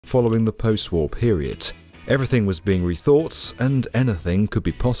following the post-war period. Everything was being rethought, and anything could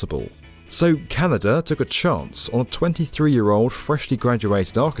be possible. So Canada took a chance on a 23-year-old freshly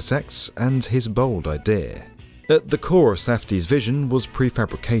graduated architect and his bold idea. At the core of Safdie's vision was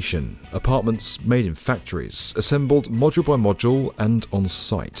prefabrication, apartments made in factories, assembled module by module and on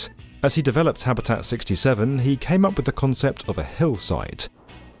site. As he developed Habitat 67, he came up with the concept of a hillside.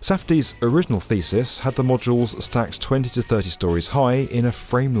 Safdie's original thesis had the modules stacked 20 to 30 stories high in a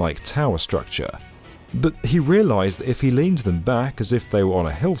frame-like tower structure. But he realised that if he leaned them back as if they were on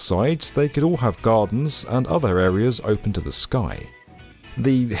a hillside, they could all have gardens and other areas open to the sky.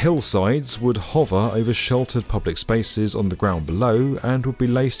 The hillsides would hover over sheltered public spaces on the ground below and would be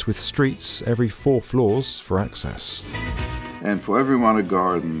laced with streets every 4 floors for access. And for everyone a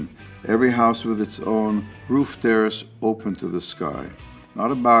garden, every house with its own roof terrace open to the sky. Not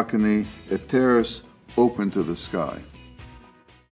a balcony, a terrace open to the sky.